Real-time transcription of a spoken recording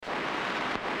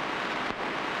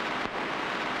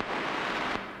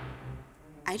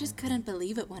I just couldn't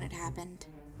believe it when it happened.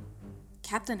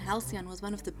 Captain Halcyon was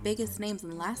one of the biggest names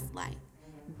in Last Light.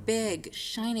 Big,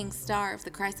 shining star of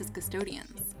the Crisis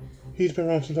Custodians. He's been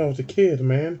around since I was a kid,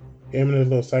 man. Him and his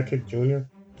little sidekick, Junior.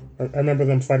 I remember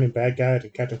them fighting bad guys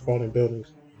and catching falling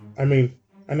buildings. I mean,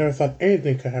 I never thought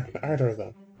anything could happen to either of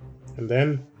them. And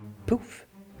then, Poof.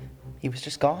 He was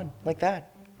just gone, like that.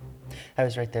 I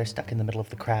was right there stuck in the middle of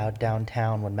the crowd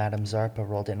downtown when Madame Zarpa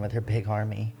rolled in with her big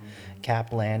army.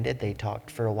 Cap landed, they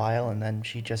talked for a while, and then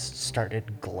she just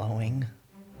started glowing.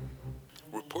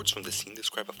 Reports from the scene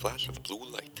describe a flash of blue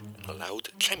light and a loud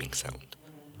chiming sound.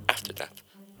 After that,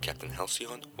 Captain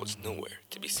Halcyon was nowhere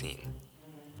to be seen.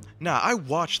 Nah, I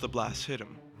watched the blast hit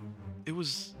him. It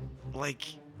was like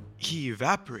he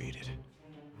evaporated.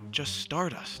 Just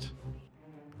stardust.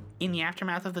 In the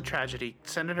aftermath of the tragedy,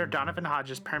 Senator Donovan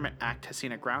Hodges' Permit Act has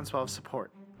seen a groundswell of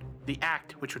support. The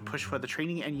act, which would push for the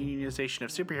training and unionization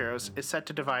of superheroes, is set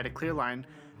to divide a clear line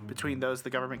between those the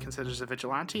government considers a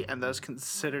vigilante and those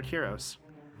considered heroes.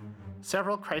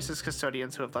 Several crisis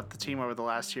custodians who have left the team over the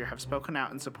last year have spoken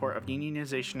out in support of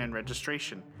unionization and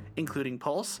registration, including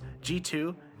Pulse,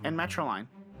 G2, and Metroline.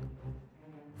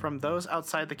 From those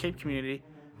outside the Cape community,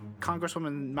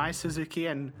 Congresswoman Mai Suzuki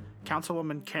and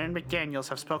Councilwoman Karen McDaniels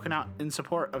have spoken out in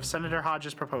support of Senator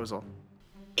Hodges' proposal.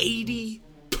 80%.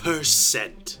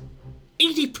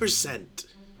 80%.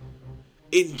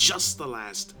 In just the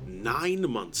last 9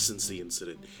 months since the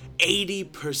incident,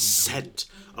 80%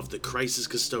 of the crisis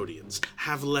custodians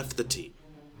have left the team.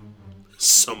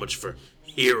 So much for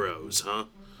heroes, huh?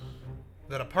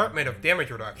 The Department of Damage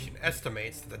Reduction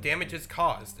estimates that the damages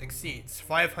caused exceeds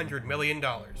 $500 million.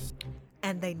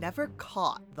 And they never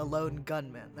caught the lone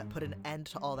gunman that put an end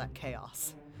to all that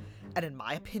chaos. And in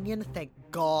my opinion, thank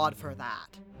God for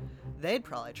that. They'd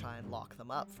probably try and lock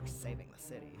them up for saving the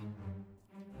city.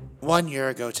 1 year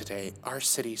ago today, our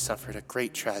city suffered a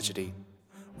great tragedy.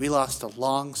 We lost a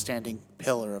long-standing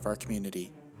pillar of our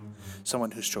community.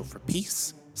 Someone who strove for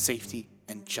peace, safety,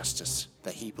 and justice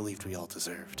that he believed we all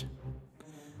deserved.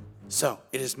 So,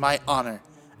 it is my honor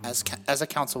as a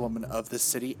councilwoman of this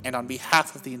city and on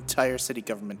behalf of the entire city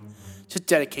government to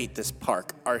dedicate this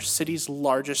park, our city's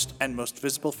largest and most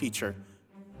visible feature,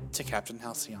 to Captain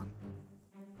Halcyon.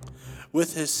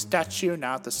 With his statue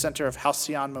now at the center of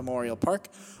Halcyon Memorial Park,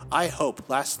 I hope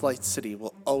Last Light City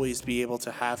will always be able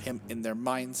to have him in their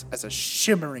minds as a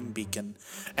shimmering beacon,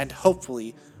 and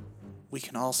hopefully we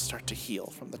can all start to heal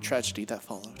from the tragedy that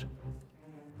followed.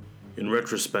 In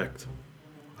retrospect,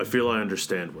 I feel I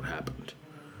understand what happened.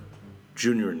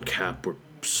 Junior and Cap were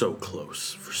so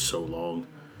close for so long.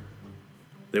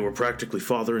 They were practically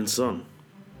father and son.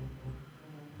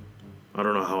 I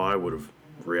don't know how I would have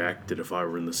reacted if I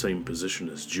were in the same position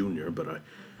as Junior, but I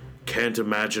can't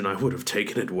imagine I would have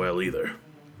taken it well either.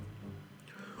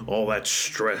 All that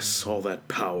stress, all that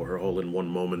power, all in one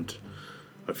moment,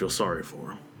 I feel sorry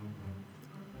for him.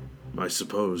 I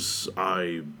suppose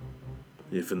I,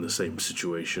 if in the same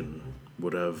situation,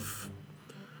 would have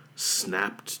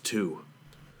snapped too.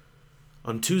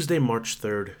 On Tuesday, March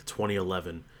 3rd,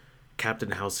 2011,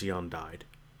 Captain Halcyon died.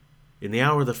 In the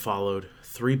hour that followed,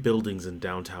 3 buildings in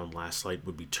downtown Last Light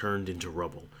would be turned into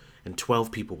rubble, and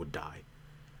 12 people would die.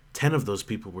 10 of those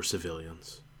people were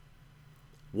civilians.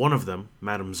 One of them,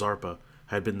 Madame Zarpa,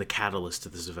 had been the catalyst to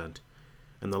this event,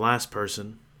 and the last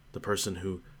person, the person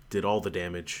who did all the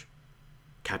damage,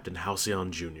 Captain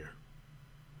Halcyon Jr.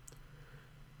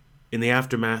 In the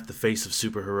aftermath, the face of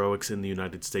superheroics in the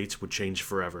United States would change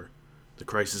forever. The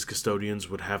crisis custodians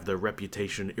would have their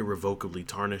reputation irrevocably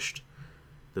tarnished.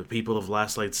 The people of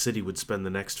Last Light City would spend the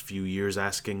next few years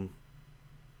asking,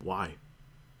 why?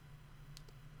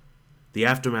 The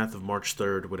aftermath of March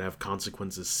 3rd would have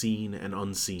consequences seen and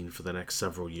unseen for the next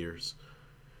several years.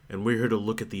 And we're here to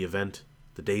look at the event,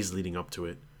 the days leading up to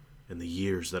it, and the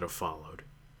years that have followed.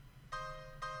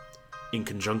 In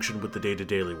conjunction with the Data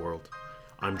Daily World,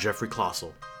 I'm Jeffery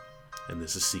Clossal, and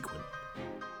this is Sequent.